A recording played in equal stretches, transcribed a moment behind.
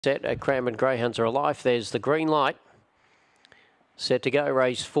Set at Cranbourne Greyhounds are alive. There's the green light. Set to go,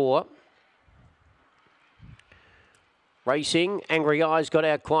 race 4. Racing, Angry Eyes got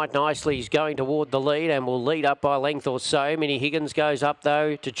out quite nicely. He's going toward the lead and will lead up by a length or so. Minnie Higgins goes up,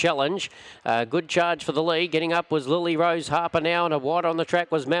 though, to challenge. Good charge for the lead. Getting up was Lily Rose Harper now, and a wide on the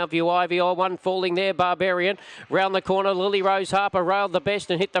track was Mount View Ivy. All one falling there, Barbarian. Round the corner, Lily Rose Harper railed the best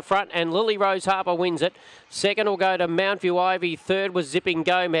and hit the front, and Lily Rose Harper wins it. Second will go to Mount View Ivy. Third was Zipping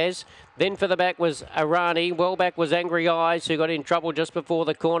Gomez. Then for the back was Arani. Well back was Angry Eyes, who got in trouble just before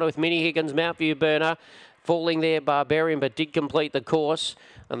the corner with Minnie Higgins, Mount View Burner. Falling there, Barbarian, but did complete the course,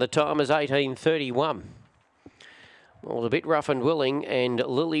 and the time is 18:31. Well, a bit rough and willing, and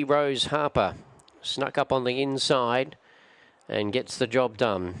Lily Rose Harper snuck up on the inside and gets the job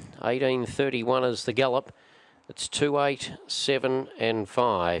done. 18:31 is the gallop. It's 2, 8, 7 and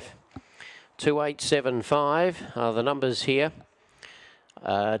 5. 2, 8, 7, 5 are the numbers here.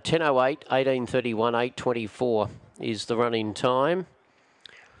 10:08, 18:31, 8:24 is the running time.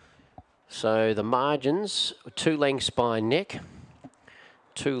 So the margins, 2 lengths by neck,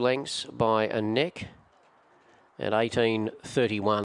 2 lengths by a neck, at 18:31.